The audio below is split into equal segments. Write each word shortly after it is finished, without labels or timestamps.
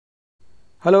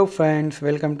Hello friends,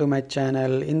 welcome to my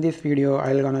channel. In this video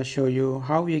I'll gonna show you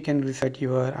how you can reset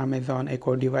your Amazon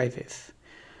Echo devices.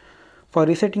 For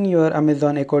resetting your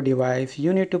Amazon Echo device,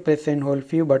 you need to press and hold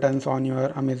few buttons on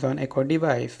your Amazon Echo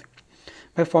device.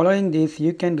 By following this,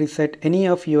 you can reset any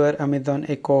of your Amazon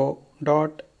Echo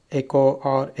Dot, Echo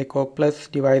or Echo Plus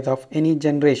device of any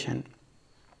generation.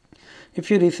 If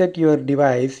you reset your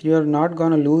device, you are not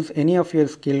gonna lose any of your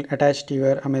skill attached to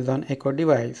your Amazon Echo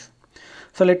device.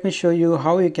 So let me show you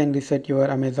how you can reset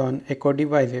your Amazon Echo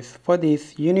devices. For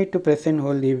this, you need to press and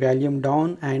hold the volume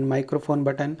down and microphone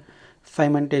button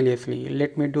simultaneously.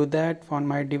 Let me do that on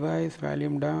my device.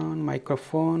 Volume down,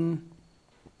 microphone.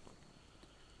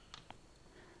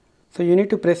 So you need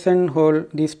to press and hold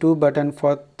these two buttons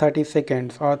for 30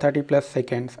 seconds or 30 plus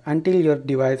seconds until your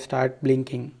device start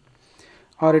blinking,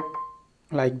 or it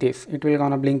like this. It will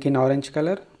gonna blink in orange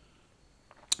color.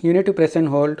 You need to press and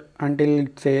hold until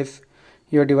it says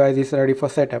your device is ready for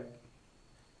setup.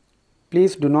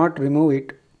 Please do not remove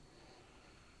it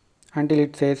until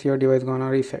it says your device gonna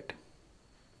reset.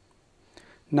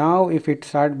 Now if it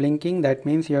start blinking, that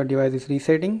means your device is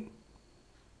resetting.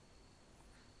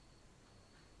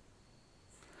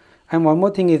 And one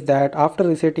more thing is that after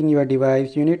resetting your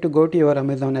device, you need to go to your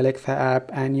Amazon Alexa app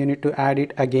and you need to add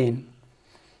it again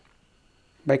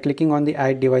by clicking on the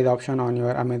add device option on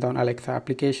your Amazon Alexa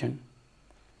application.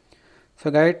 So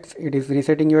guys, it is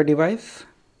resetting your device.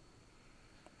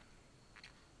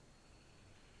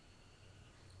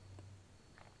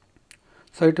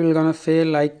 So it will gonna say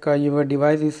like your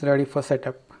device is ready for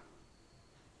setup.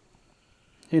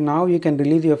 Now you can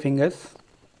release your fingers.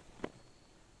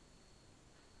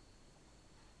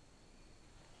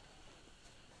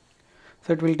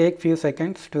 So it will take few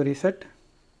seconds to reset.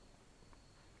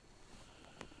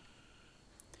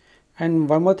 And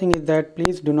one more thing is that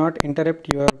please do not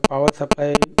interrupt your power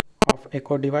supply of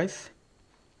Echo device.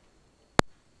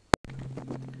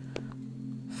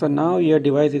 So now your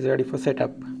device is ready for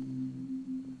setup.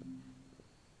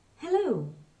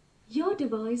 Hello, your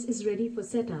device is ready for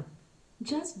setup.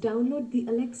 Just download the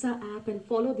Alexa app and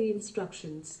follow the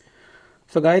instructions.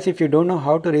 So guys, if you don't know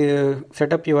how to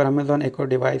set up your Amazon Echo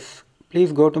device,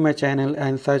 please go to my channel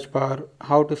and search for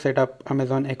how to set up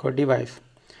Amazon Echo device.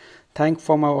 Thanks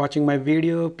for watching my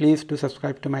video. Please do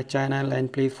subscribe to my channel and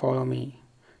please follow me.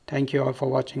 Thank you all for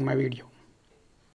watching my video.